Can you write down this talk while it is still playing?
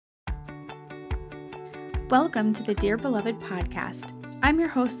Welcome to the Dear Beloved podcast. I'm your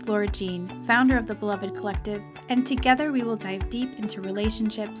host, Laura Jean, founder of the Beloved Collective, and together we will dive deep into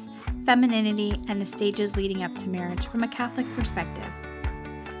relationships, femininity, and the stages leading up to marriage from a Catholic perspective.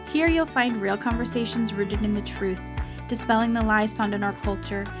 Here you'll find real conversations rooted in the truth, dispelling the lies found in our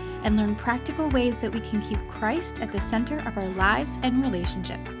culture, and learn practical ways that we can keep Christ at the center of our lives and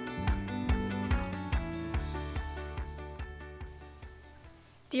relationships.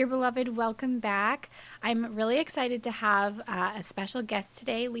 Dear Beloved, welcome back. I'm really excited to have a special guest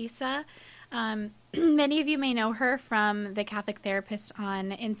today, Lisa. Many of you may know her from the Catholic Therapist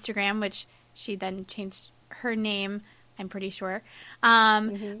on Instagram, which she then changed her name, I'm pretty sure.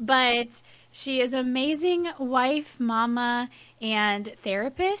 But she is an amazing wife, mama, and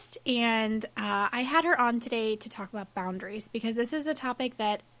therapist. And I had her on today to talk about boundaries because this is a topic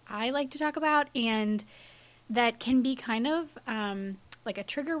that I like to talk about and that can be kind of like a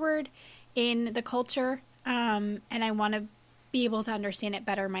trigger word in the culture. And I want to be able to understand it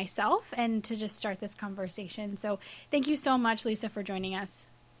better myself and to just start this conversation. So thank you so much, Lisa, for joining us.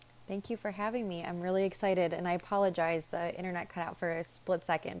 Thank you for having me. I'm really excited, and I apologize. The internet cut out for a split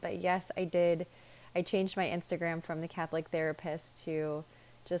second, but yes, I did. I changed my Instagram from the Catholic Therapist to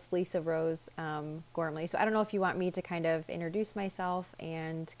just Lisa Gormley. So I don't know if you want me to kind of introduce myself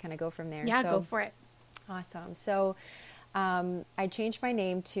and kind of go from there. Yeah, go for it. Awesome. So I changed my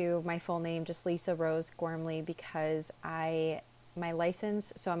name to my full name, just Lisa Rose Gormley, because I was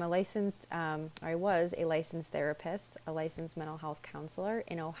a licensed therapist, a licensed mental health counselor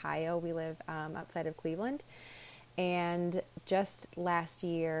in Ohio. We live outside of Cleveland. And just last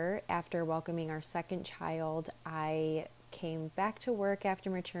year, after welcoming our second child, I came back to work after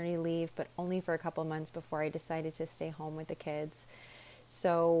maternity leave, but only for a couple months before I decided to stay home with the kids.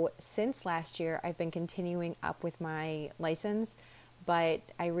 So since last year, I've been continuing up with my license, but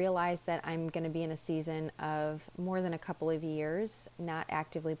I realized that I'm going to be in a season of more than a couple of years not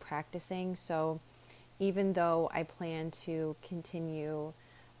actively practicing. So even though I plan to continue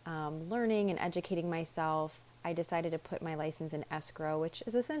learning and educating myself, I decided to put my license in escrow, which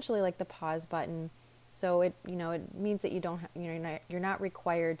is essentially like the pause button. So it means that you're not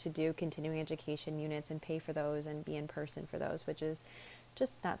required to do continuing education units and pay for those and be in person for those, which is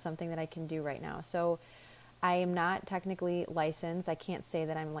just not something that I can do right now. So I am not technically licensed. I can't say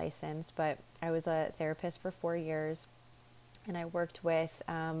that I'm licensed, but I was a therapist for 4 years, and I worked with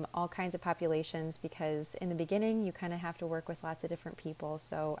all kinds of populations because in the beginning you kind of have to work with lots of different people.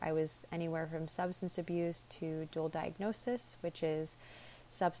 So I was anywhere from substance abuse to dual diagnosis, which is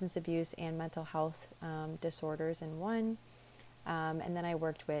substance abuse and mental health disorders in one. And then I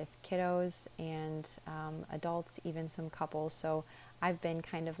worked with kiddos and adults, even some couples. So I've been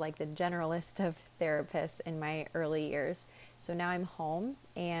kind of like the generalist of therapists in my early years. So now I'm home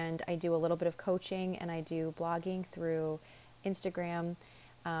and I do a little bit of coaching and I do blogging through Instagram.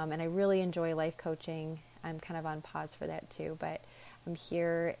 And I really enjoy life coaching. I'm kind of on pause for that too, but I'm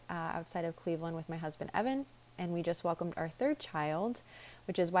here outside of Cleveland with my husband, Evan, and we just welcomed our third child,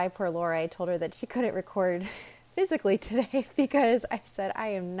 which is why poor Laura, I told her that she couldn't record physically today because I said I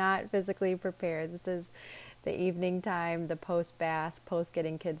am not physically prepared. This is the evening time, the post-bath,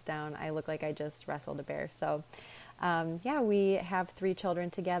 post-getting kids down. I look like I just wrestled a bear. So, we have 3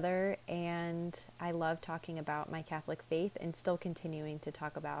 children together, and I love talking about my Catholic faith and still continuing to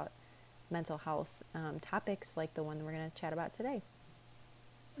talk about mental health topics like the one that we're going to chat about today.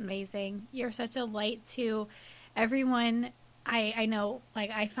 Amazing. You're such a light to everyone. I know, like,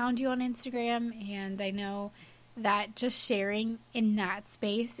 I found you on Instagram, and I know that just sharing in that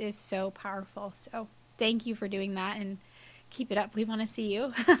space is so powerful. So thank you for doing that and keep it up. We want to see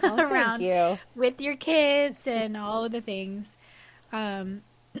you around with your kids and all of the things. So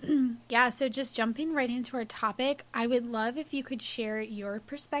just jumping right into our topic, I would love if you could share your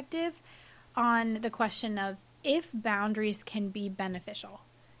perspective on the question of if boundaries can be beneficial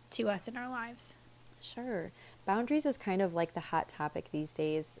to us in our lives. Sure. Boundaries is kind of like the hot topic these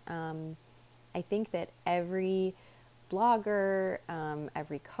days. I think that every blogger,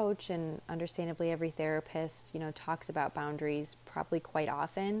 every coach, and understandably every therapist, talks about boundaries probably quite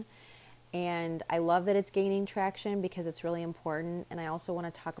often. And I love that it's gaining traction because it's really important. And I also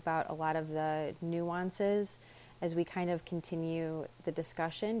want to talk about a lot of the nuances as we kind of continue the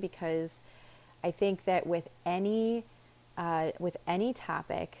discussion, because I think that with any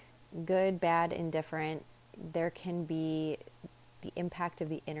topic, good, bad, indifferent, there can be the impact of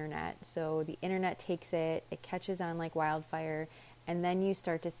the internet. So the internet takes it catches on like wildfire, and then you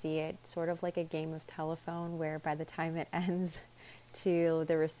start to see it sort of like a game of telephone where by the time it ends to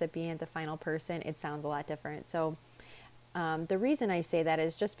the recipient, the final person, it sounds a lot different. So The reason I say that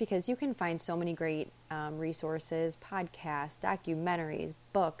is just because you can find so many great resources, podcasts, documentaries,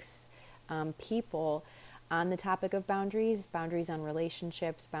 books, people on the topic of boundaries, boundaries on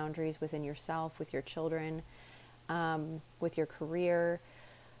relationships, boundaries within yourself, with your children, with your career.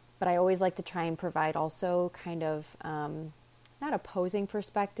 But I always like to try and provide also kind of not opposing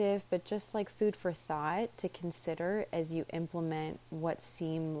perspective, but just like food for thought to consider as you implement what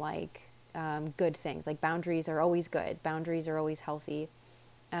seem like good things. Like boundaries are always good. Boundaries are always healthy.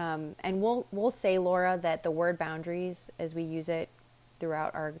 And we'll say, Laura, that the word boundaries, as we use it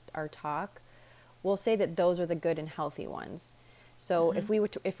throughout our talk, we'll say that those are the good and healthy ones. So if we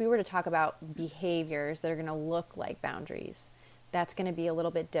were to talk about behaviors that are going to look like boundaries, that's going to be a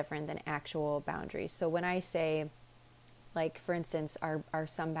little bit different than actual boundaries. So when I say, like, for instance, are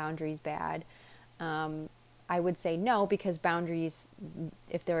some boundaries bad? I would say no, because boundaries,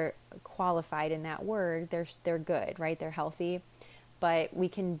 if they're qualified in that word, they're good, right? They're healthy. But we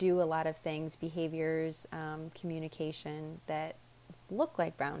can do a lot of things, behaviors, communication that look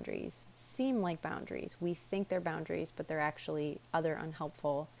like boundaries, seem like boundaries. We think they're boundaries, but they're actually other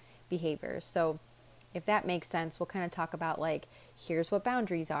unhelpful behaviors. So if that makes sense, we'll kind of talk about, like, here's what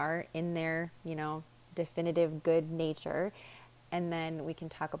boundaries are in their, definitive good nature. And then we can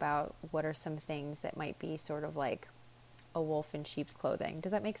talk about what are some things that might be sort of like a wolf in sheep's clothing.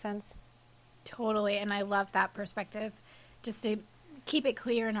 Does that make sense? Totally. And I love that perspective, just to keep it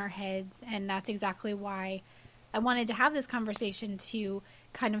clear in our heads. And that's exactly why I wanted to have this conversation, to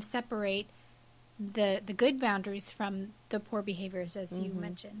kind of separate the good boundaries from the poor behaviors, as you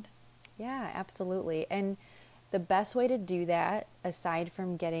mentioned. Yeah, absolutely. And the best way to do that, aside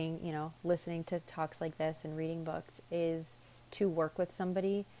from getting, listening to talks like this and reading books, is to work with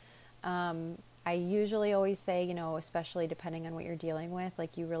somebody. I usually always say, especially depending on what you're dealing with,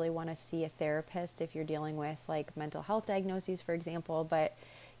 like, you really want to see a therapist if you're dealing with, like, mental health diagnoses, for example. But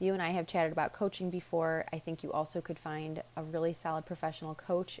you and I have chatted about coaching before. I think you also could find a really solid professional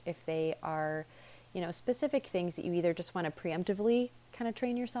coach if they are, specific things that you either just want to preemptively kind of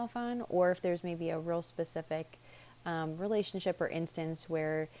train yourself on, or if there's maybe a real specific relationship or instance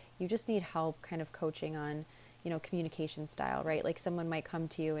where you just need help kind of coaching on, communication style, right? Like, someone might come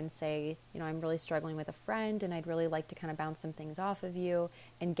to you and say, I'm really struggling with a friend and I'd really like to kind of bounce some things off of you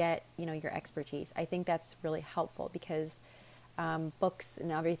and get, your expertise. I think that's really helpful because books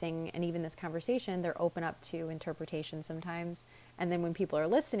and everything, and even this conversation, they're open up to interpretation sometimes. And then when people are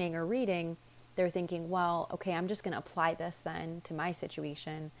listening or reading, they're thinking, well, okay, I'm just going to apply this then to my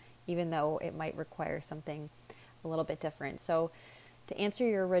situation, even though it might require something a little bit different. So to answer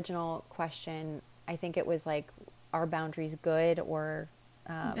your original question, I think it was like, are boundaries good or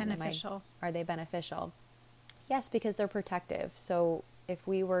Beneficial? Are they beneficial? Yes, because they're protective. So if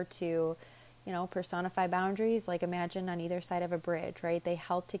we were to, personify boundaries, like, imagine on either side of a bridge, right? They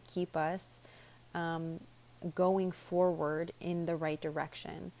help to keep us going forward in the right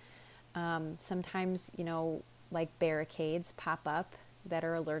direction. Sometimes, like, barricades pop up that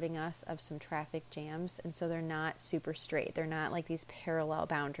are alerting us of some traffic jams, and so they're not super straight. They're not like these parallel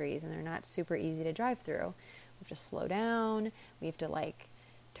boundaries, and they're not super easy to drive through. We have to slow down. We have to, like,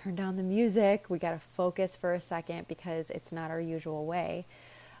 turn down the music. We got to focus for a second because it's not our usual way.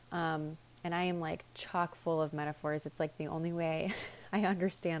 And I am, like, chock full of metaphors. It's like the only way I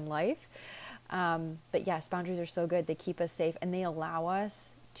understand life. But yes, boundaries are so good. They keep us safe and they allow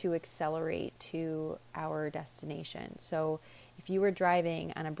us to accelerate to our destination. So if you were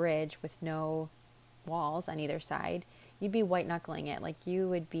driving on a bridge with no walls on either side, you'd be white knuckling it. Like, you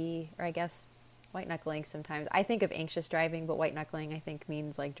would be, or I guess white knuckling sometimes. I think of anxious driving, but white knuckling I think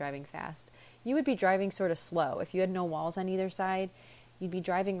means, like, driving fast. You would be driving sort of slow. If you had no walls on either side, you'd be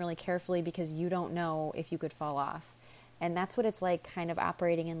driving really carefully because you don't know if you could fall off. And that's what it's like kind of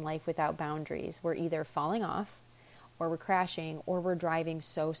operating in life without boundaries. We're either falling off, or we're crashing, or we're driving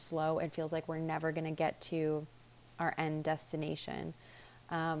so slow it feels like we're never going to get to our end destination.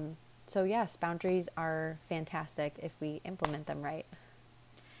 So yes, boundaries are fantastic if we implement them right.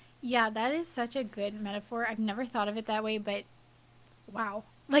 Yeah, that is such a good metaphor. I've never thought of it that way, but wow.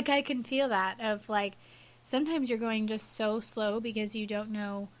 Like, I can feel that, of, like, sometimes you're going just so slow because you don't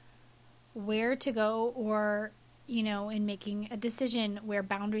know where to go, or, in making a decision where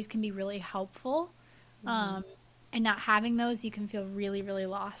boundaries can be really helpful. And not having those, you can feel really, really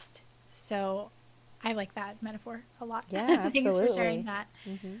lost. So I like that metaphor a lot. Yeah, Thanks absolutely. for sharing that.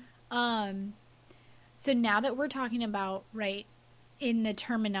 So now that we're talking about, right, in the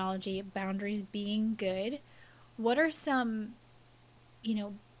terminology, boundaries being good, what are some,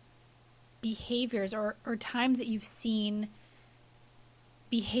 behaviors or times that you've seen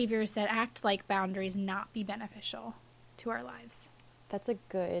behaviors that act like boundaries not be beneficial to our lives? That's a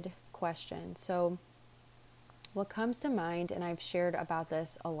good question. So what comes to mind, and I've shared about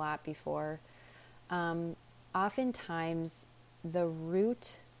this a lot before, oftentimes the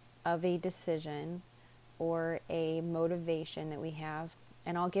root of a decision or a motivation that we have,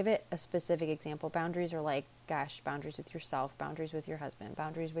 and I'll give it a specific example. Boundaries are like, gosh, boundaries with yourself, boundaries with your husband,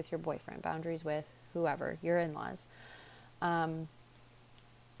 boundaries with your boyfriend, boundaries with whoever, your in-laws.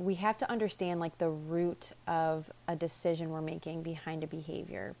 We have to understand like the root of a decision we're making behind a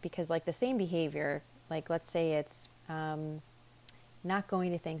behavior, because like the same behavior, like let's say it's not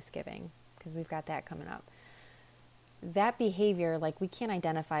going to Thanksgiving because we've got that coming up. That behavior, like we can't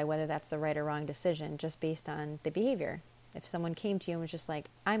identify whether that's the right or wrong decision just based on the behavior. If someone came to you and was just like,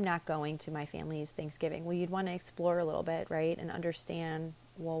 I'm not going to my family's Thanksgiving, well, you'd want to explore a little bit, right? And understand,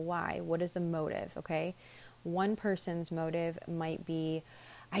 well, why? What is the motive, okay? One person's motive might be,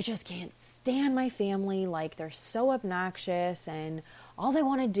 I just can't stand my family, like they're so obnoxious and all they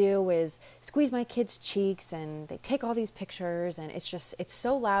want to do is squeeze my kids' cheeks and they take all these pictures and it's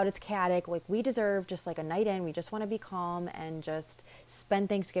so loud, it's chaotic, like we deserve just like a night in, we just want to be calm and just spend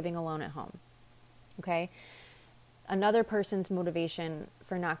Thanksgiving alone at home, okay? Another person's motivation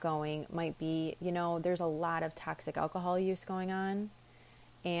for not going might be, there's a lot of toxic alcohol use going on.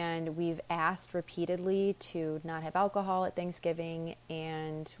 And we've asked repeatedly to not have alcohol at Thanksgiving,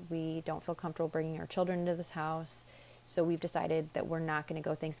 and we don't feel comfortable bringing our children into this house. So we've decided that we're not going to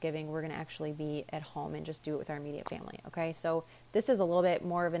go Thanksgiving. We're going to actually be at home and just do it with our immediate family. Okay, so this is a little bit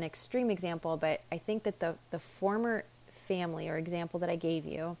more of an extreme example, but I think that the former family or example that I gave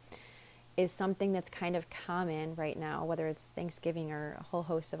you is something that's kind of common right now, whether it's Thanksgiving or a whole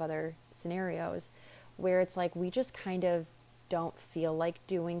host of other scenarios, where it's like we just kind of don't feel like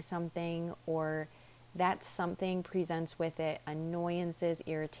doing something, or that something presents with it annoyances,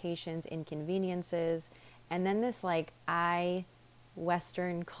 irritations, inconveniences, and then this like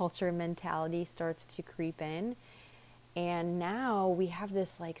Western culture mentality starts to creep in, and now we have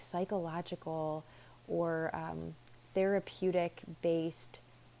this like psychological or therapeutic based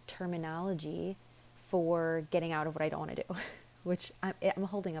terminology for getting out of what I don't want to do. Which I'm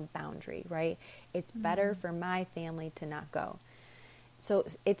holding a boundary, right? It's better for my family to not go. So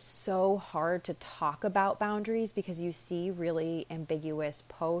it's so hard to talk about boundaries because you see really ambiguous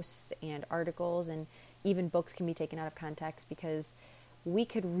posts and articles, and even books can be taken out of context because we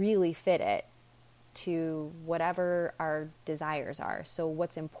could really fit it to whatever our desires are. So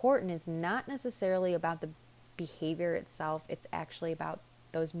what's important is not necessarily about the behavior itself. It's actually about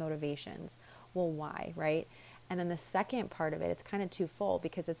those motivations. Well, why, right? And then the second part of it, it's kind of twofold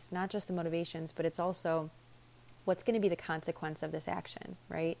because it's not just the motivations, but it's also what's going to be the consequence of this action,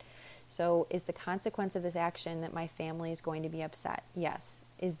 right? So is the consequence of this action that my family is going to be upset? Yes.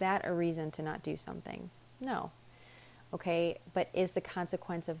 Is that a reason to not do something? No. Okay, but is the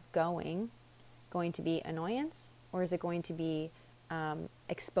consequence of going to be annoyance, or is it going to be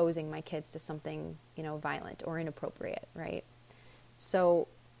exposing my kids to something, violent or inappropriate, right? So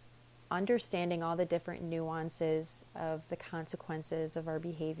understanding all the different nuances of the consequences of our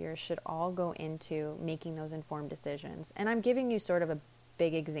behavior should all go into making those informed decisions. And I'm giving you sort of a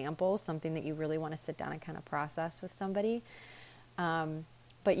big example, something that you really want to sit down and kind of process with somebody.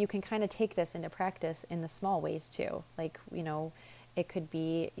 But you can kind of take this into practice in the small ways too. Like, it could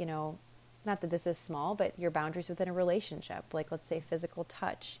be, not that this is small, but your boundaries within a relationship. Like, let's say physical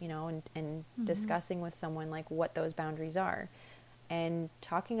touch, and discussing with someone like what those boundaries are. And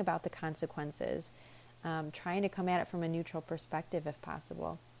talking about the consequences, trying to come at it from a neutral perspective if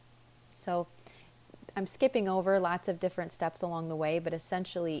possible. So I'm skipping over lots of different steps along the way, but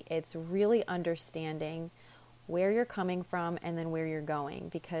essentially it's really understanding where you're coming from and then where you're going,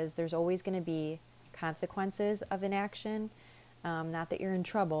 because there's always going to be consequences of an action. Not that you're in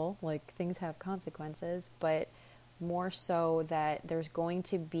trouble, like things have consequences, but more so that there's going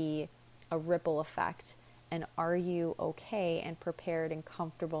to be a ripple effect. And are you okay and prepared and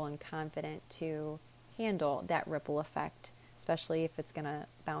comfortable and confident to handle that ripple effect, especially if it's going to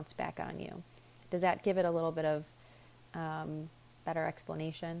bounce back on you? Does that give it a little bit of better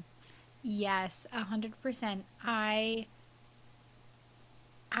explanation? Yes, 100%. I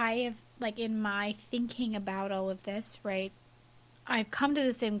have, like, in my thinking about all of this, right, I've come to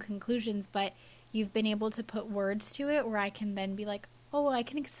the same conclusions, but you've been able to put words to it where I can then be like, oh, I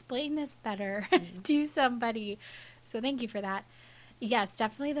can explain this better to somebody. So thank you for that. Yes,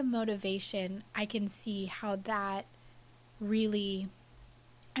 definitely the motivation. I can see how that really,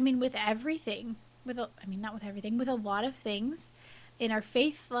 with everything, not with everything, with a lot of things in our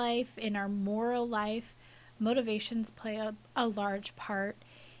faith life, in our moral life, motivations play a large part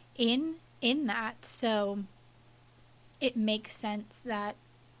in that. So it makes sense that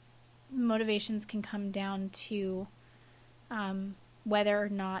motivations can come down to whether or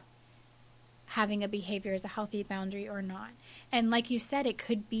not having a behavior is a healthy boundary or not. And like you said, it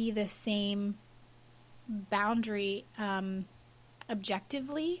could be the same boundary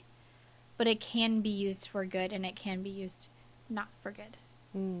objectively, but it can be used for good and it can be used not for good.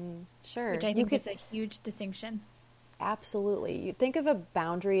 Sure. Which I think is a huge distinction. Absolutely. You think of a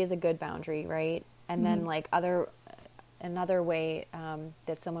boundary as a good boundary, right? And then like another way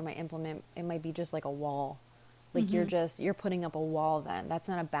that someone might implement, it might be just like a wall. Like you're putting up a wall then. That's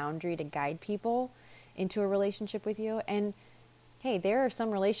not a boundary to guide people into a relationship with you. And hey, there are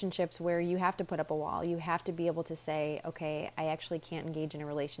some relationships where you have to put up a wall. You have to be able to say, okay, I actually can't engage in a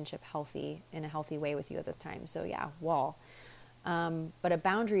relationship in a healthy way with you at this time. So yeah, wall. But a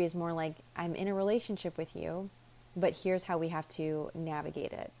boundary is more like, I'm in a relationship with you, but here's how we have to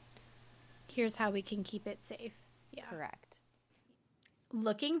navigate it. Here's how we can keep it safe. Yeah. Correct.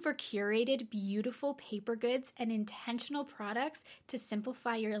 Looking for curated, beautiful paper goods and intentional products to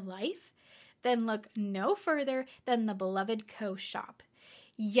simplify your life? Then look no further than the Beloved Co. shop.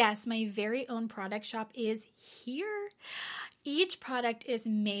 Yes, my very own product shop is here. Each product is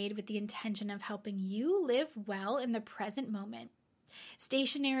made with the intention of helping you live well in the present moment.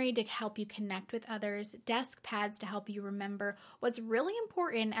 Stationery to help you connect with others, desk pads to help you remember what's really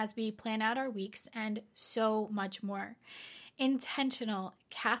important as we plan out our weeks, and so much more. Intentional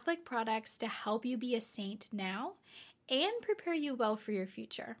Catholic products to help you be a saint now and prepare you well for your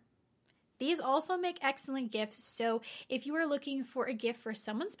future. These also make excellent gifts, so if you are looking for a gift for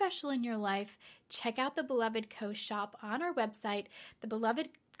someone special in your life, check out the Beloved Co. shop on our website,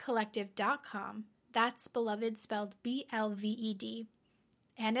 thebelovedcollective.com. That's beloved spelled B-L-V-E-D.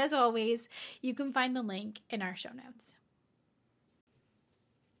 And as always, you can find the link in our show notes.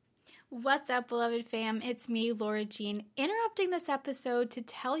 What's up, beloved fam? It's me, Laura Jean, interrupting this episode to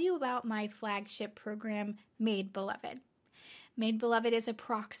tell you about my flagship program, Made Beloved. Made Beloved is a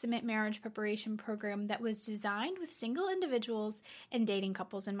proximate marriage preparation program that was designed with single individuals and dating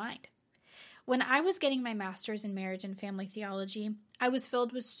couples in mind. When I was getting my master's in marriage and family theology, I was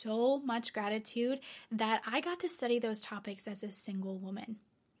filled with so much gratitude that I got to study those topics as a single woman.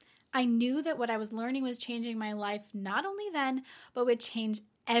 I knew that what I was learning was changing my life not only then, but would change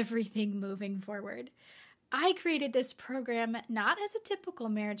everything moving forward. I created this program not as a typical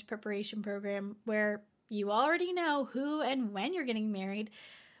marriage preparation program where you already know who and when you're getting married,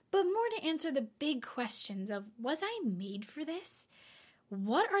 but more to answer the big questions of, was I made for this?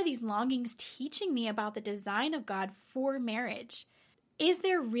 What are these longings teaching me about the design of God for marriage? Is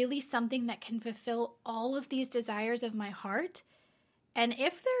there really something that can fulfill all of these desires of my heart? And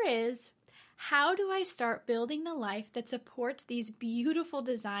if there is, how do I start building the life that supports these beautiful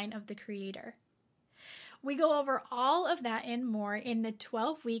design of the Creator? We go over all of that and more in the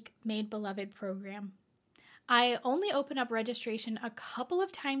 12-week Made Beloved program. I only open up registration a couple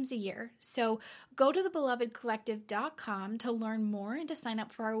of times a year, so go to thebelovedcollective.com to learn more and to sign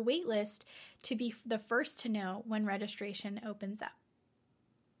up for our wait list to be the first to know when registration opens up.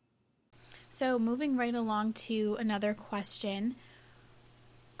 So moving right along to another question,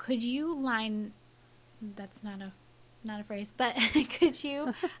 could you that's not a phrase, but could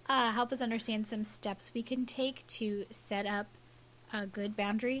you help us understand some steps we can take to set up good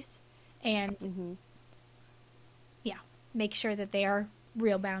boundaries and make sure that they are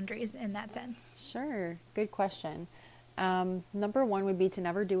real boundaries in that sense? Sure. Good question. Number one would be to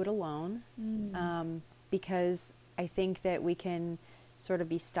never do it alone, because I think that we can sort of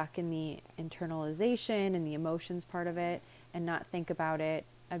be stuck in the internalization and the emotions part of it and not think about it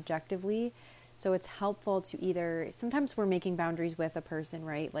objectively. So it's helpful to sometimes we're making boundaries with a person,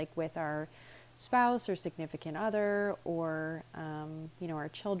 right? Like with our spouse or significant other or, our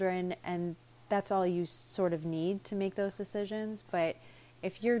children, and that's all you sort of need to make those decisions. But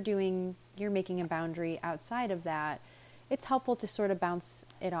if you're making a boundary outside of that, it's helpful to sort of bounce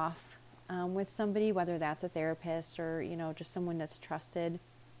it off with somebody, whether that's a therapist or, just someone that's trusted,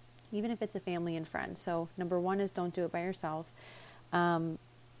 even if it's a family and friend. So number one is don't do it by yourself.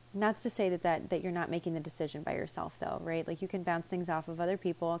 Not to say that you're not making the decision by yourself though, right? Like you can bounce things off of other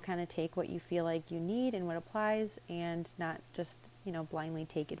people, kind of take what you feel like you need and what applies, and not just, blindly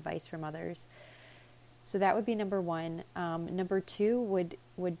take advice from others. So that would be number one. Number two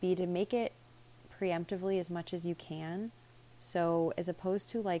would be to make it preemptively as much as you can. So as opposed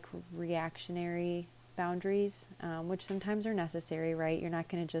to like reactionary boundaries, which sometimes are necessary, right? You're not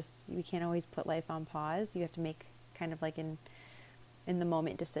going to you can't always put life on pause. You have to make kind of like in the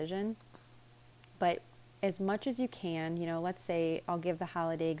moment decision. But as much as you can, let's say I'll give the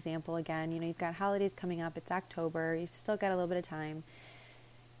holiday example again. You've got holidays coming up. It's October. You've still got a little bit of time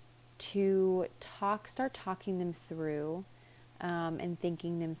to start talking them through and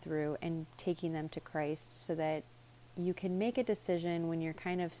thinking them through and taking them to Christ so that you can make a decision when you're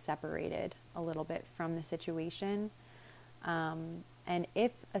kind of separated a little bit from the situation. And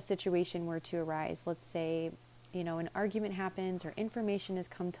if a situation were to arise, let's say, an argument happens or information has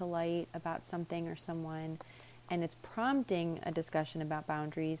come to light about something or someone, and it's prompting a discussion about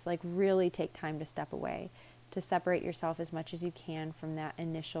boundaries, like really take time to step away, to separate yourself as much as you can from that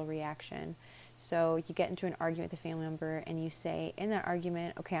initial reaction. So you get into an argument with a family member and you say in that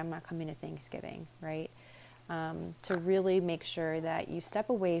argument, okay, I'm not coming to Thanksgiving, right? To really make sure that you step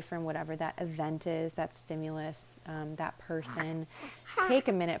away from whatever that event is, that stimulus, that person. Take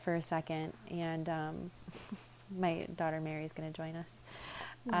a minute for a second, and my daughter Mary is going to join us.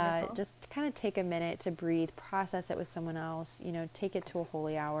 Just kind of take a minute to breathe, process it with someone else, take it to a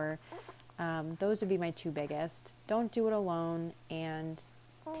holy hour. Those would be my two biggest. Don't do it alone, and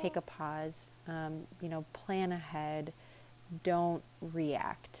take a pause, plan ahead, don't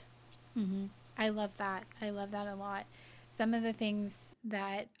react. Mm-hmm. I love that. I love that a lot. Some of the things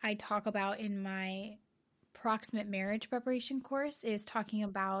that I talk about in my proximate marriage preparation course is talking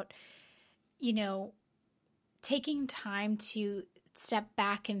about, taking time to step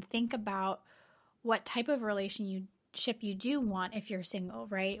back and think about what type of relationship you do want if you're single,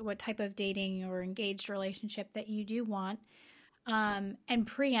 right? What type of dating or engaged relationship that you do want. And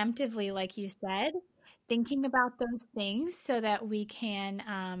preemptively, like you said, thinking about those things so that we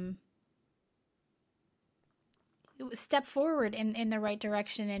can step forward in the right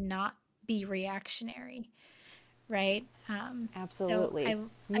direction and not be reactionary, right? Absolutely. So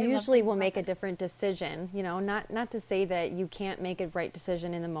You usually will make a different decision, not to say that you can't make a right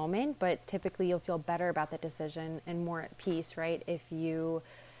decision in the moment, but typically you'll feel better about that decision and more at peace, right? If you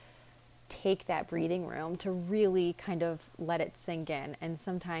take that breathing room to really kind of let it sink in. And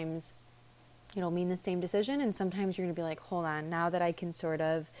sometimes it'll mean the same decision, and sometimes you're going to be like, hold on, now that I can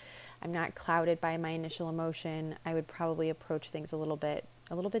I'm not clouded by my initial emotion, I would probably approach things a little bit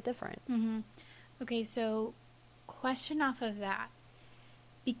different. Mm-hmm. Okay, so question off of that.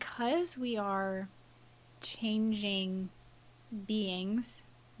 Because we are changing beings,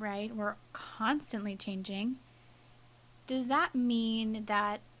 right? We're constantly changing. Does that mean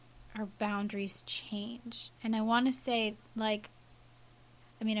that our boundaries change? And I want to say, I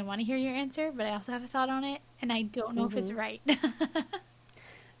want to hear your answer, but I also have a thought on it, and I don't know if it's right.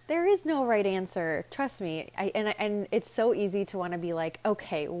 There is no right answer. Trust me. And it's so easy to want to be like,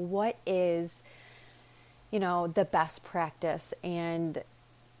 okay, what is, the best practice? And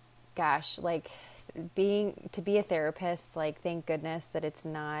gosh, to be a therapist, thank goodness that it's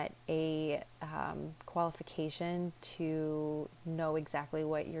not a qualification to know exactly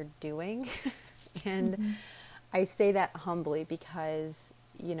what you're doing. And mm-hmm. I say that humbly because,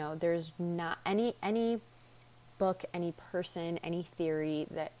 there's not any book, any person, any theory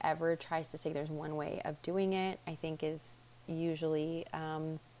that ever tries to say there's one way of doing it, I think is usually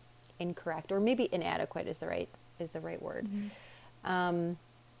incorrect, or maybe inadequate is the right word. Mm-hmm.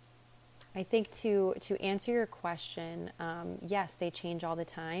 I think to answer your question, yes, they change all the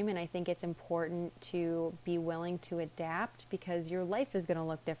time, and I think it's important to be willing to adapt because your life is going to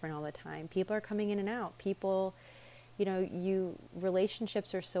look different all the time. People are coming in and out.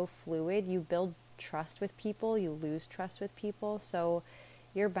 Relationships are so fluid. You build trust with people, you lose trust with people, so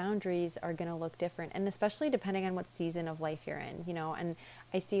your boundaries are going to look different, and especially depending on what season of life you're in, and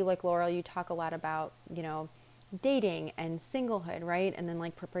I see, like Laurel, you talk a lot about, dating and singlehood, right? And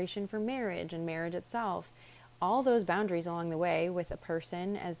then preparation for marriage and marriage itself, all those boundaries along the way with a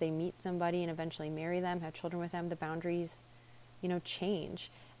person as they meet somebody and eventually marry them, have children with them, the boundaries, change,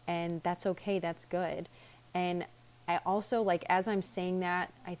 and that's okay, that's good. And I also, as I'm saying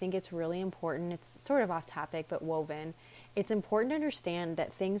that, I think it's really important, it's sort of off topic, but woven. It's important to understand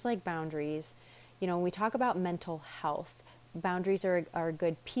that things like boundaries, when we talk about mental health, boundaries are a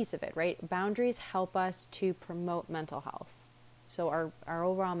good piece of it, right? Boundaries help us to promote mental health. So our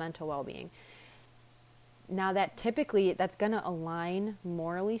overall mental well-being. Now that typically that's going to align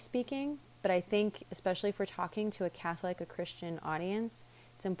morally speaking, but I think especially if we're talking to a Catholic, a Christian audience,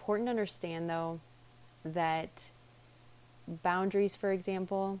 it's important to understand though that boundaries, for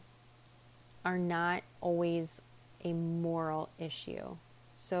example, are not always a moral issue.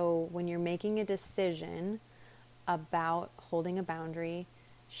 So when you're making a decision about holding a boundary,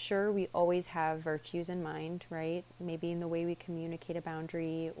 sure, we always have virtues in mind, right? Maybe in the way we communicate a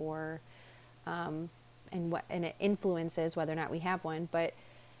boundary or and it influences whether or not we have one. But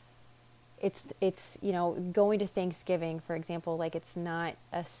it's going to Thanksgiving, for example, like it's not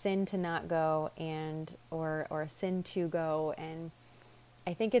a sin to not go or a sin to go. And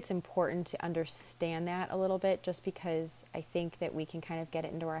I think it's important to understand that a little bit, just because I think that we can kind of get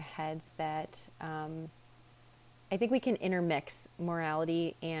it into our heads that I think we can intermix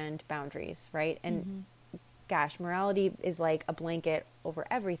morality and boundaries, right? And gosh, morality is like a blanket over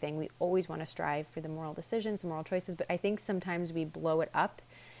everything. We always want to strive for the moral decisions, the moral choices, but I think sometimes we blow it up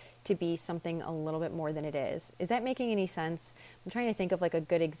to be something a little bit more than it is. Is that making any sense? I'm trying to think of like a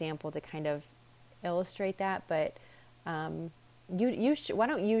good example to kind of illustrate that, but why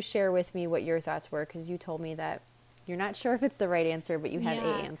don't you share with me what your thoughts were? Because you told me that you're not sure if it's the right answer, but you have a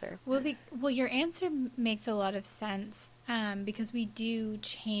answer. Well, your answer makes a lot of sense, because we do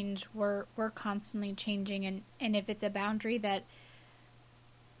change. We're constantly changing, and if it's a boundary that,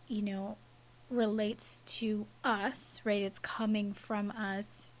 relates to us, right? It's coming from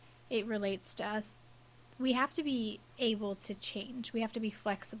us. It relates to us. We have to be able to change. We have to be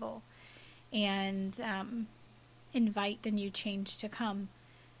flexible and invite the new change to come.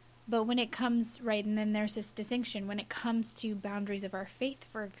 But when it comes, right, and then there's this distinction, when it comes to boundaries of our faith,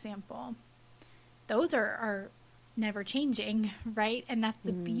 for example, those are never changing, right? And that's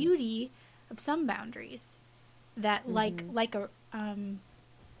the beauty of some boundaries. That like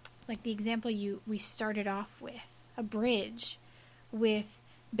the example we started off with, a bridge with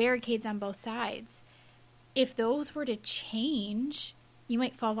barricades on both sides. If those were to change, you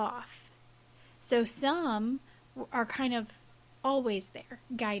might fall off. So some are kind of always there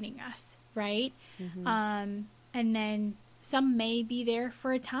guiding us, right? And then some may be there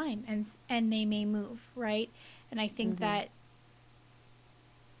for a time and they may move, right? And I think that,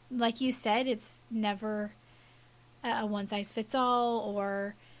 like you said, it's never a one size fits all,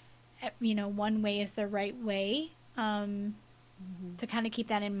 or one way is the right way. To kind of keep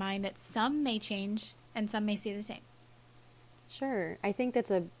that in mind, that some may change and some may stay the same. Sure. I think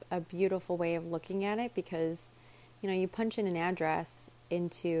that's a beautiful way of looking at it, because you punch in an address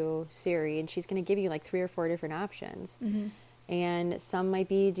into Siri and she's going to give you like 3 or 4 different options. And some might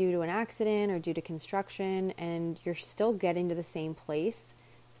be due to an accident or due to construction, and you're still getting to the same place.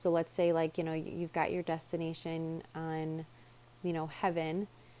 So let's say like, you've got your destination on, heaven.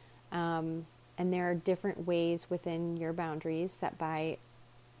 And there are different ways within your boundaries set by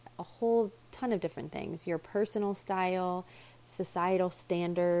a whole ton of different things. Your personal style, societal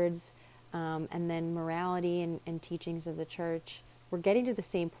standards, and then morality and teachings of the church. We're getting to the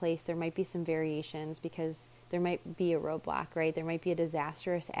same place. There might be some variations because there might be a roadblock, right? There might be a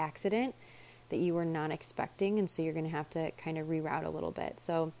disastrous accident that you were not expecting, and so you're going to have to kind of reroute a little bit.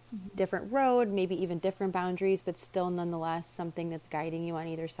 So different road, maybe even different boundaries, but still nonetheless something that's guiding you on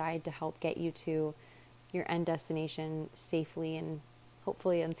either side to help get you to your end destination safely and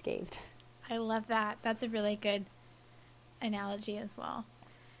hopefully unscathed. I love that. That's a really good analogy as well.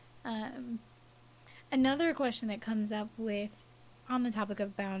 Another question that comes up on the topic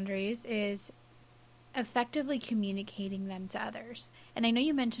of boundaries is effectively communicating them to others. And I know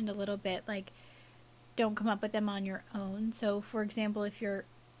you mentioned a little bit, like, don't come up with them on your own. So, for example,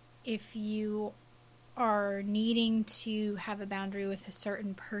 if you are needing to have a boundary with a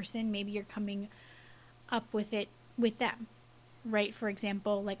certain person, maybe you're coming up with it with them, right? For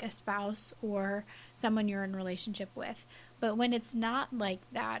example, like a spouse or someone you're in a relationship with. But when it's not like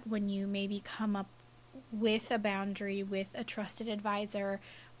that, when you maybe come up with a boundary with a trusted advisor,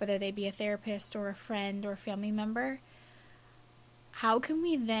 whether they be a therapist or a friend or a family member, how can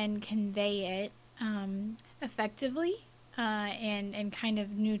we then convey it effectively and kind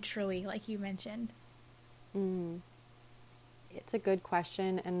of neutrally, like you mentioned? It's a good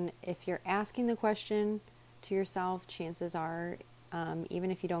question, and if you're asking the question to yourself, chances are,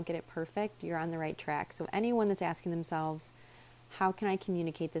 even if you don't get it perfect, you're on the right track. So anyone that's asking themselves, how can I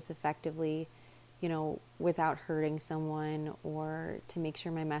communicate this effectively, without hurting someone, or to make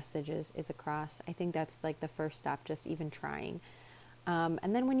sure my message is across, I think that's like the first step, just even trying.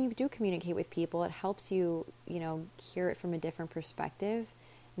 And then when you do communicate with people, it helps you, hear it from a different perspective,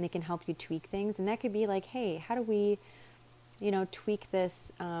 and they can help you tweak things. And that could be like, hey, how do we, tweak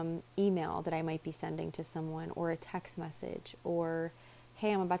this email that I might be sending to someone, or a text message, or,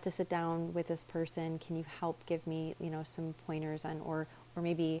 hey, I'm about to sit down with this person. Can you help give me, some pointers on, or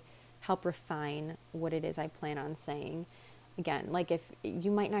maybe help refine what it is I plan on saying. Again, like if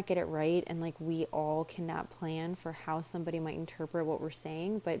you might not get it right, and like we all cannot plan for how somebody might interpret what we're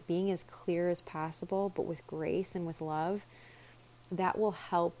saying, but being as clear as possible, but with grace and with love, that will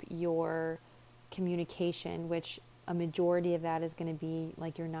help your communication, which a majority of that is going to be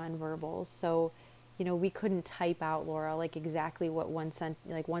like your nonverbals. So, we couldn't type out, Laura, like exactly what one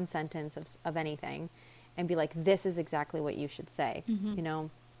sentence of anything and be like, this is exactly what you should say,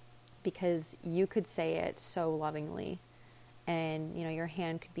 because you could say it so lovingly, and, your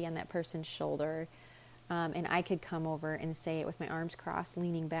hand could be on that person's shoulder. And I could come over and say it with my arms crossed,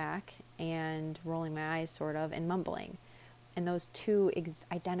 leaning back and rolling my eyes sort of, and mumbling. And those two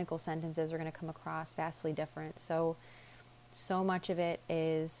identical sentences are going to come across vastly different. So much of it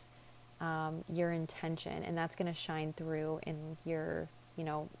is your intention, and that's going to shine through in your,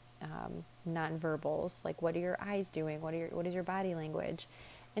 nonverbals. Like, what are your eyes doing? What is your body language?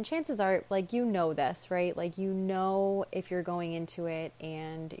 And chances are, like, this, right? Like, if you're going into it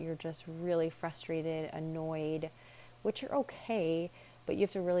and you're just really frustrated, annoyed, which are okay, but you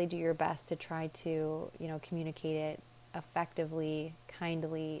have to really do your best to try to, communicate it effectively,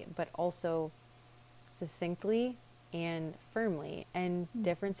 kindly, but also succinctly and firmly. And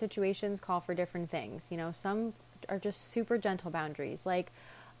different situations call for different things. Some are just super gentle boundaries, like,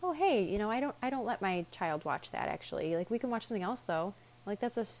 oh, hey, I don't let my child watch that, actually. Like, we can watch something else, though. Like,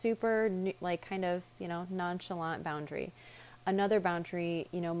 that's a super, like, kind of, nonchalant boundary. Another boundary,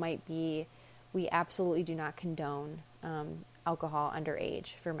 might be, we absolutely do not condone alcohol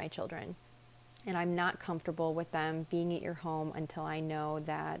underage for my children. And I'm not comfortable with them being at your home until I know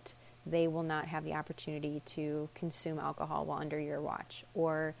that they will not have the opportunity to consume alcohol while under your watch.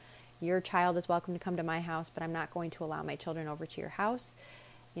 Or your child is welcome to come to my house, but I'm not going to allow my children over to your house.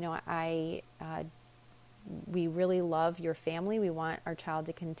 We really love your family. We want our child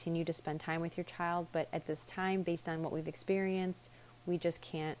to continue to spend time with your child. But at this time, based on what we've experienced, we just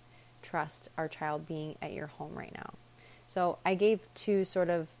can't trust our child being at your home right now. So I gave two sort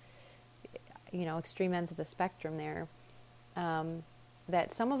of, extreme ends of the spectrum there.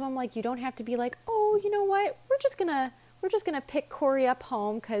 That some of them, like, you don't have to be like, oh, you know what? We're just gonna pick Corey up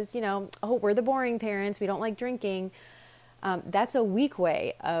home because, we're the boring parents. We don't like drinking. That's a weak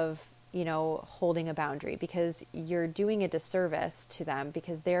way of, holding a boundary, because you're doing a disservice to them,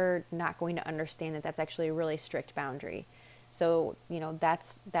 because they're not going to understand that that's actually a really strict boundary. So,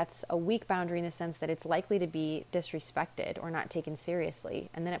 that's a weak boundary in the sense that it's likely to be disrespected or not taken seriously.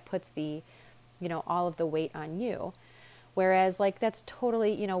 And then it puts the, all of the weight on you. Whereas, like, that's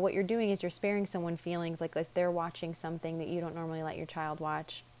totally, what you're doing is you're sparing someone feelings. Like, if they're watching something that you don't normally let your child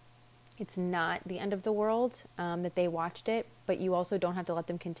watch, it's not the end of the world that they watched it, but you also don't have to let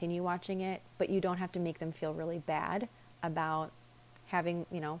them continue watching it, but you don't have to make them feel really bad about having,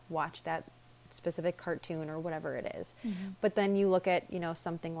 watched that specific cartoon or whatever it is. Mm-hmm. But then you look at,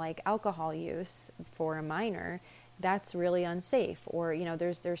 something like alcohol use for a minor, that's really unsafe. Or,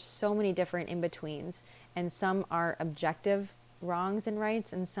 there's so many different in-betweens, and some are objective wrongs and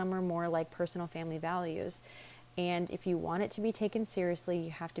rights, and some are more like personal family values. And if you want it to be taken seriously,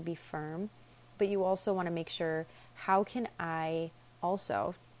 you have to be firm, but you also want to make sure, how can I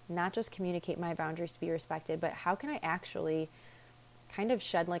also not just communicate my boundaries to be respected, but how can I actually kind of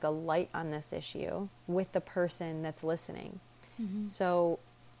shed like a light on this issue with the person that's listening? Mm-hmm. So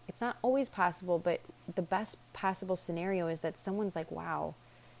it's not always possible, but the best possible scenario is that someone's like, wow,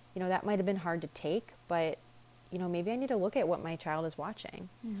 that might have been hard to take, but, maybe I need to look at what my child is watching.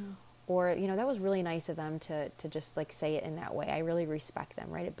 Mm-hmm. Or, that was really nice of them to just like say it in that way. I really respect them,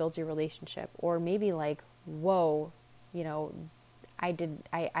 right? It builds your relationship. Or maybe like, whoa,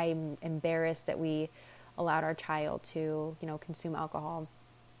 I'm embarrassed that we allowed our child to, consume alcohol,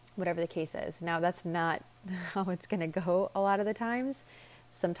 whatever the case is. Now, that's not how it's going to go a lot of the times.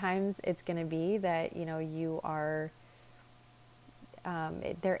 Sometimes it's going to be that, you are,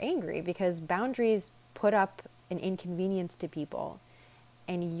 they're angry because boundaries put up an inconvenience to people.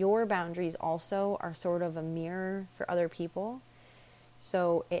 And your boundaries also are sort of a mirror for other people.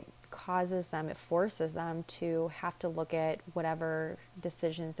 So it forces them to have to look at whatever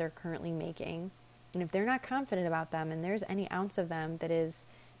decisions they're currently making. And if they're not confident about them, and there's any ounce of them that is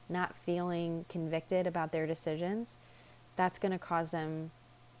not feeling convicted about their decisions, that's going to cause them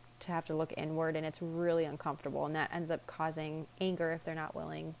to have to look inward, and it's really uncomfortable. And that ends up causing anger if they're not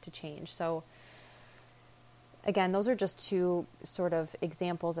willing to change. So again, those are just two sort of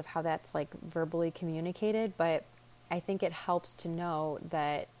examples of how that's like verbally communicated, but I think it helps to know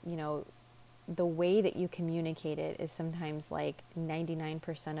that, the way that you communicate it is sometimes like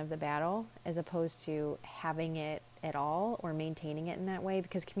 99% of the battle, as opposed to having it at all or maintaining it in that way,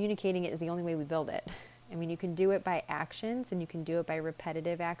 because communicating it is the only way we build it. I mean, you can do it by actions and you can do it by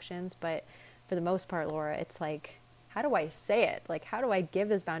repetitive actions, but for the most part, Laura, it's like, how do I say it? Like, how do I give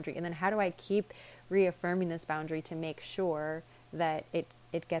this boundary? And then how do I keep reaffirming this boundary to make sure that it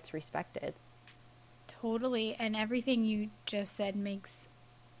gets respected? Totally. And everything you just said makes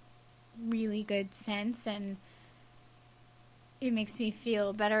really good sense, and it makes me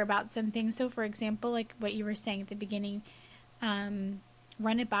feel better about some things. So, for example, like what you were saying at the beginning, run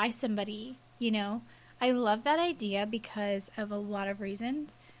it by somebody, you know. I love that idea because of a lot of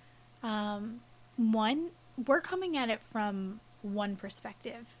reasons. One, we're coming at it from one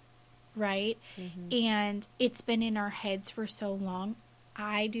perspective, right? Mm-hmm. And it's been in our heads for so long.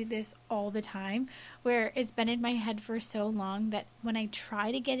 I do this all the time where it's been in my head for so long that when I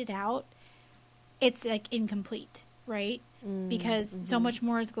try to get it out, it's like incomplete, right? Because so Mm-hmm. much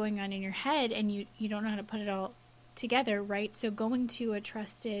more is going on in your head and you don't know how to put it all together, right? So going to a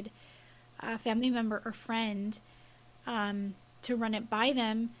trusted family member or friend to run it by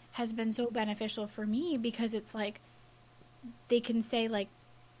them has been so beneficial for me because it's like they can say like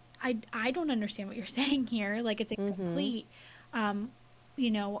I don't understand what you're saying here, like it's Mm-hmm. incomplete. um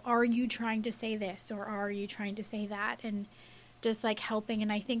are you trying to say this or are you trying to say that, and just like helping.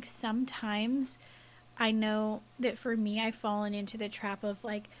 And I think sometimes I know that for me I've fallen into the trap of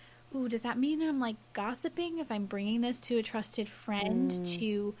like, ooh, does that mean I'm like gossiping if I'm bringing this to a trusted friend Mm-hmm.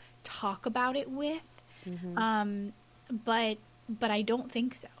 to talk about it with? Mm-hmm. um but I don't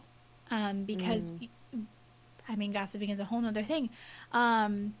think so, because I mean, gossiping is a whole nother thing.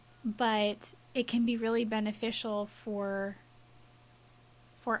 But it can be really beneficial for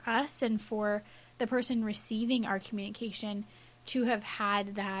us and for the person receiving our communication to have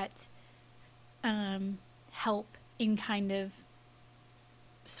had that help in kind of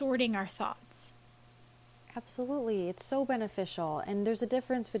sorting our thoughts. Absolutely. It's so beneficial. And there's a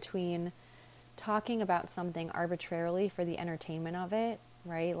difference between talking about something arbitrarily for the entertainment of it,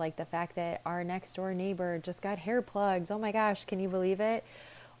 right? Like the fact that our next door neighbor just got hair plugs. Oh my gosh, can you believe it?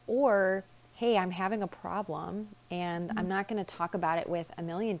 Or, hey, I'm having a problem and I'm not going to talk about it with a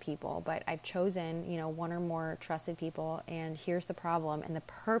million people, but I've chosen, one or more trusted people, and here's the problem. And the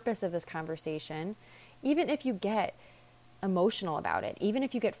purpose of this conversation, even if you get emotional about it, even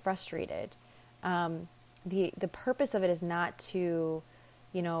if you get frustrated, the purpose of it is not to,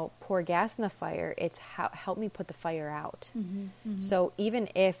 pour gas in the fire. It's help me put the fire out. Mm-hmm, mm-hmm. So even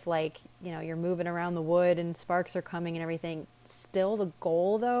if you're moving around the wood and sparks are coming and everything, still the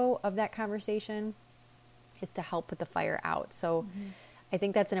goal though of that conversation is to help put the fire out. So Mm-hmm. I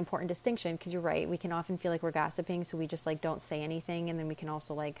think that's an important distinction, because you're right. We can often feel like we're gossiping, so we just don't say anything, and then we can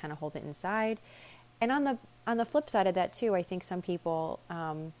also kind of hold it inside. And on the flip side of that too, I think some people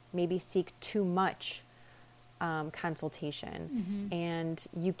maybe seek too much consultation, Mm-hmm. and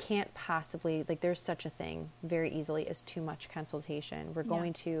you can't possibly, there's such a thing very easily as too much consultation. We're Yeah.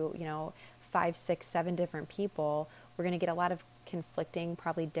 going to 5, 6, 7 different people. We're going to get a lot of conflicting,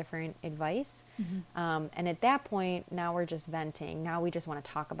 probably different advice, Mm-hmm. and at that point now we're just venting. Now we just want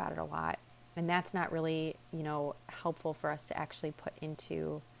to talk about it a lot, and that's not really helpful for us to actually put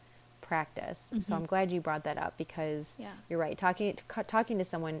into practice. So Mm-hmm. I'm glad you brought that up, because Yeah. you're right. Talking to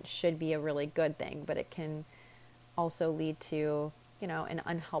someone should be a really good thing, but it can also lead to, an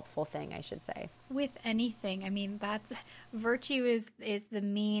unhelpful thing, I should say. With anything, I mean, that's virtue is the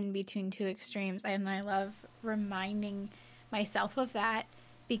mean between two extremes, and I love reminding myself of that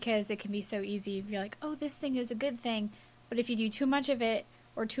because it can be so easy if you're like, oh, this thing is a good thing, but if you do too much of it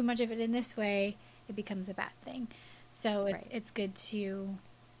or too much of it in this way, it becomes a bad thing. So Right. it's good to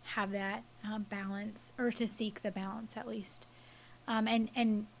have that balance, or to seek the balance at least.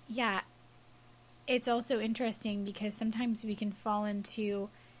 And yeah, it's also interesting because sometimes we can fall into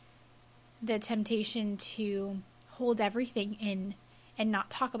the temptation to hold everything in and not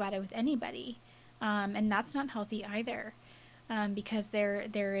talk about it with anybody, and that's not healthy either, because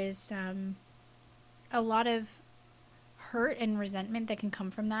there is a lot of hurt and resentment that can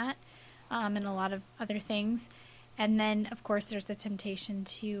come from that, and a lot of other things. And then, of course, there's the temptation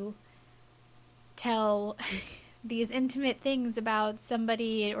to tell these intimate things about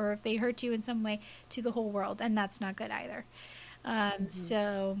somebody, or if they hurt you in some way, to the whole world, and that's not good either.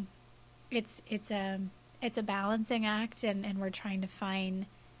 So it's a balancing act, and we're trying to find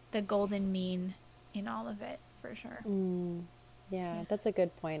the golden mean in all of it, for sure. Yeah, that's a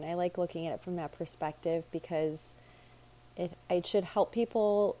good point. I like looking at it from that perspective, because it should help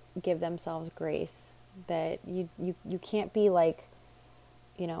people give themselves grace, that you can't be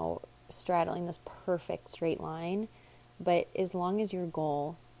straddling this perfect straight line. But as long as your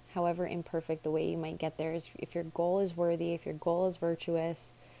goal, however imperfect the way you might get there, is if your goal is worthy, if your goal is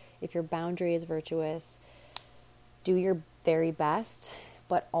virtuous, if your boundary is virtuous, do your very best,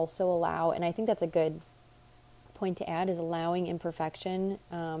 but also allow, and I think that's a good point to add, is allowing imperfection,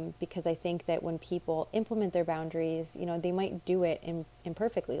 because I think that when people implement their boundaries, they might do it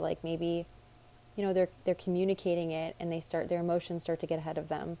imperfectly. Like maybe, they're communicating it, and their emotions start to get ahead of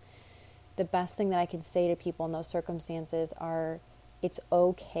them. the best thing that I can say to people in those circumstances are, it's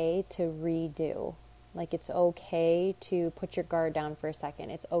okay to redo. Like, it's okay to put your guard down for a second.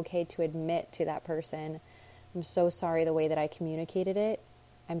 It's okay to admit to that person, I'm so sorry the way that I communicated it.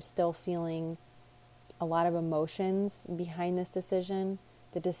 I'm still feeling a lot of emotions behind this decision.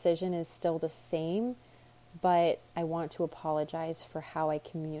 The decision is still the same, but I want to apologize for how I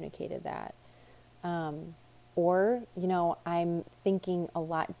communicated that. Or, I'm thinking a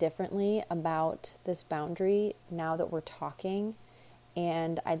lot differently about this boundary now that we're talking,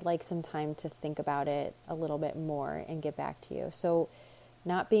 and I'd like some time to think about it a little bit more and get back to you. So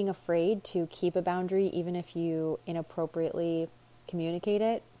not being afraid to keep a boundary, even if you inappropriately communicate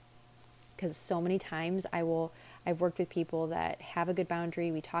it, because so many times I've worked with people that have a good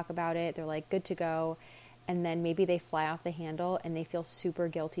boundary, we talk about it, they're like good to go, and then maybe they fly off the handle and they feel super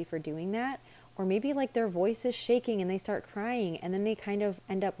guilty for doing that. Or maybe like their voice is shaking and they start crying, and then they kind of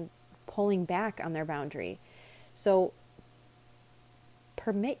end up pulling back on their boundary. So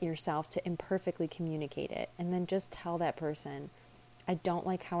permit yourself to imperfectly communicate it, and then just tell that person, I don't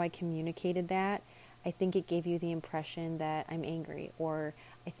like how I communicated that. I think it gave you the impression that I'm angry, or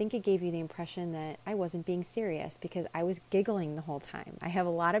I think it gave you the impression that I wasn't being serious because I was giggling the whole time. I have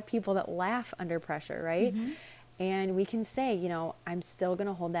a lot of people that laugh under pressure, right? Mm-hmm. And we can say, I'm still going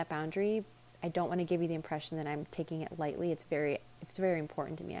to hold that boundary. I don't want to give you the impression that I'm taking it lightly. It's very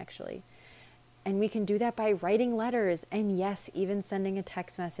important to me, actually. And we can do that by writing letters, and yes, even sending a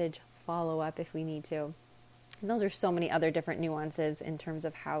text message, follow up if we need to. And those are so many other different nuances in terms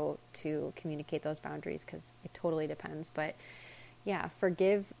of how to communicate those boundaries, because it totally depends. But yeah,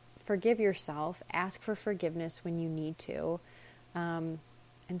 forgive yourself, ask for forgiveness when you need to, and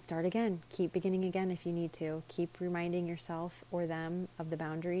start again. Keep beginning again if you need to. Keep reminding yourself or them of the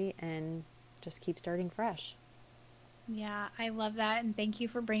boundary, and just keep starting fresh. Yeah, I love that, and thank you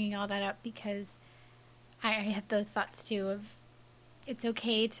for bringing all that up, because I had those thoughts too of it's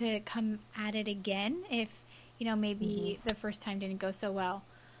okay to come at it again if, maybe the first time didn't go so well,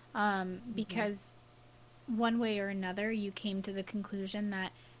 because one way or another you came to the conclusion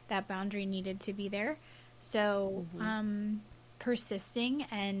that that boundary needed to be there. So persisting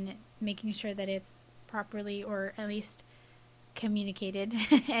and making sure that it's properly, or at least communicated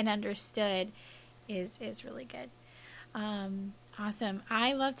and understood, is really good. Awesome.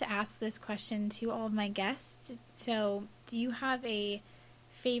 I love to ask this question to all of my guests. So do you have a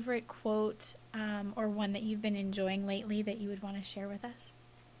favorite quote or one that you've been enjoying lately that you would want to share with us?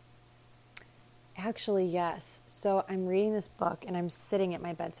 Actually, yes. So I'm reading this book, and I'm sitting at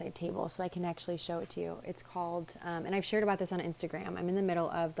my bedside table, so I can actually show it to you. It's called, and I've shared about this on Instagram, I'm in the middle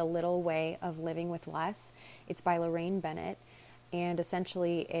of The Little Way of Living with Less. It's by Lorraine Bennett, and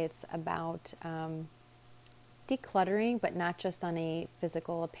essentially it's about decluttering, but not just on a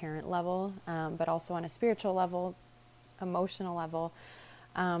physical, apparent level, but also on a spiritual level, emotional level.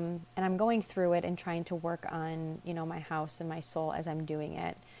 And I'm going through it and trying to work on, my house and my soul as I'm doing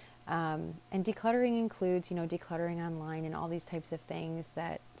it. And decluttering includes, decluttering online and all these types of things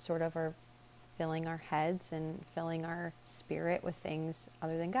that sort of are filling our heads and filling our spirit with things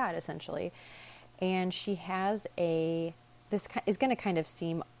other than God, essentially. And she has this is going to kind of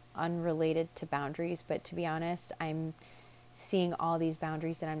seem unrelated to boundaries, but to be honest, I'm seeing all these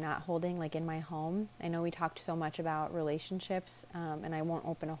boundaries that I'm not holding, like in my home. I know we talked so much about relationships, and I won't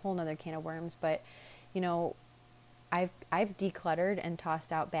open a whole nother can of worms, but I've decluttered and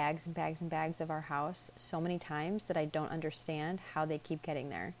tossed out bags and bags and bags of our house so many times that I don't understand how they keep getting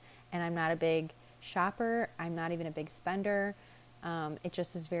there. And I'm not a big shopper. I'm not even a big spender. It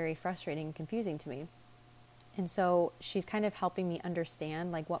just is very frustrating and confusing to me. And so she's kind of helping me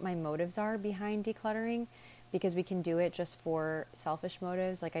understand like what my motives are behind decluttering, because we can do it just for selfish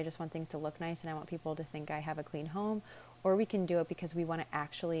motives. Like I just want things to look nice and I want people to think I have a clean home. Or we can do it because we want to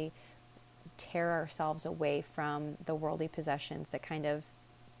actually tear ourselves away from the worldly possessions that kind of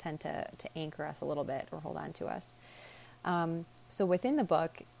tend to anchor us a little bit or hold on to us. So within the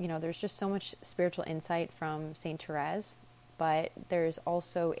book, there's just so much spiritual insight from Saint Therese, but there's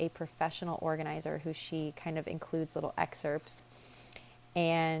also a professional organizer who she kind of includes little excerpts.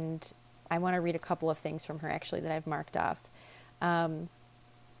 And I want to read a couple of things from her actually that I've marked off.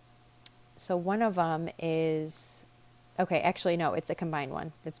 So one of them is, okay, actually, no, it's a combined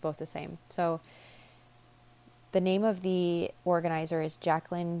one. It's both the same. So the name of the organizer is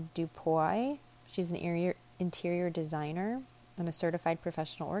Jacqueline Dupuy. She's an interior designer and a certified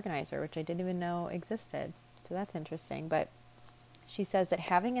professional organizer, which I didn't even know existed. So that's interesting. But she says that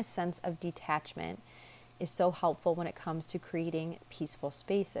having a sense of detachment is so helpful when it comes to creating peaceful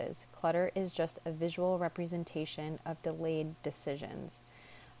spaces. Clutter is just a visual representation of delayed decisions.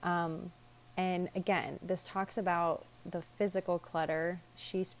 And again, this talks about the physical clutter.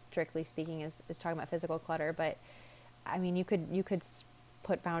 She, strictly speaking, is talking about physical clutter, but I mean, you could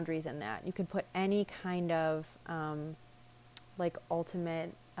put boundaries in that. You could put any kind of like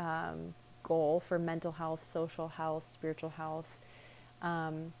ultimate goal for mental health, social health, spiritual health.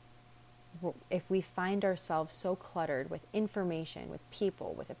 If we find ourselves so cluttered with information, with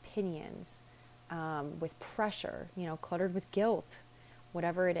people, with opinions, with pressure, cluttered with guilt,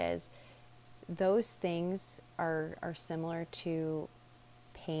 whatever it is, those things are similar to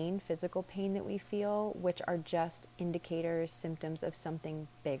pain, physical pain that we feel, which are just indicators, symptoms of something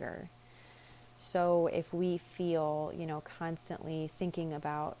bigger. So if we feel, constantly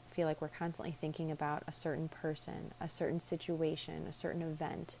feel like we're constantly thinking about a certain person, a certain situation, a certain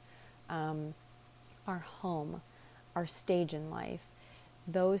event, our home, our stage in life,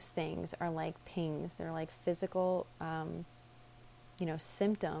 those things are like pings. They're like physical,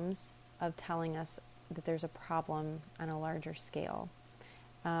 symptoms of telling us that there's a problem on a larger scale.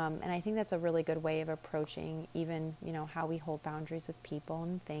 And I think that's a really good way of approaching even, how we hold boundaries with people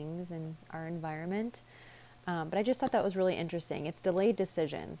and things in our environment. But I just thought that was really interesting. It's delayed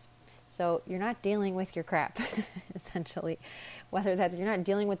decisions. So you're not dealing with your crap, essentially. Whether that's you're not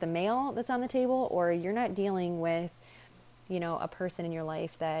dealing with the mail that's on the table, or you're not dealing with, a person in your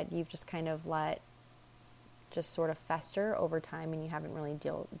life that you've just kind of let just sort of fester over time and you haven't really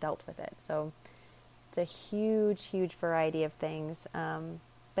dealt with it. So it's a huge, huge variety of things.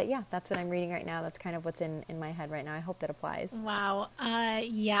 But yeah, that's what I'm reading right now. That's kind of what's in my head right now. I hope that applies. Wow.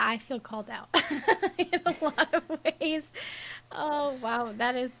 Yeah, I feel called out in a lot of ways. Oh, wow.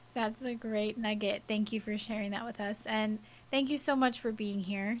 That's a great nugget. Thank you for sharing that with us. And thank you so much for being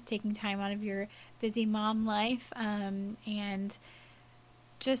here, taking time out of your busy mom life, and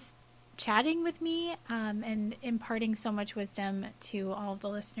just chatting with me, and imparting so much wisdom to all of the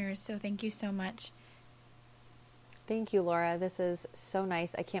listeners. So thank you so much. Thank you, Laura. This is so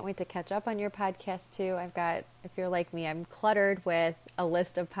nice. I can't wait to catch up on your podcast too. If you're like me, I'm cluttered with a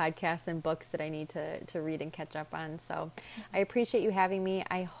list of podcasts and books that I need to read and catch up on. So I appreciate you having me.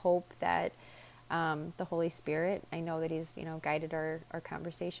 I hope that the Holy Spirit, I know that He's, guided our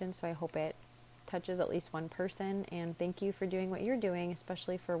conversation. So I hope it touches at least one person. And thank you for doing what you're doing,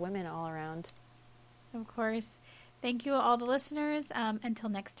 especially for women all around. Of course. Thank you, all the listeners. Until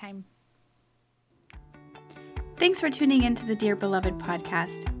next time. Thanks for tuning in to the Dear Beloved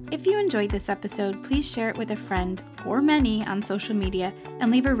podcast. If you enjoyed this episode, please share it with a friend or many on social media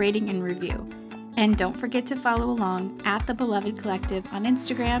and leave a rating and review. And don't forget to follow along at The Beloved Collective on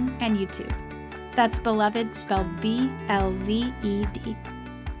Instagram and YouTube. That's Beloved spelled B-L-V-E-D.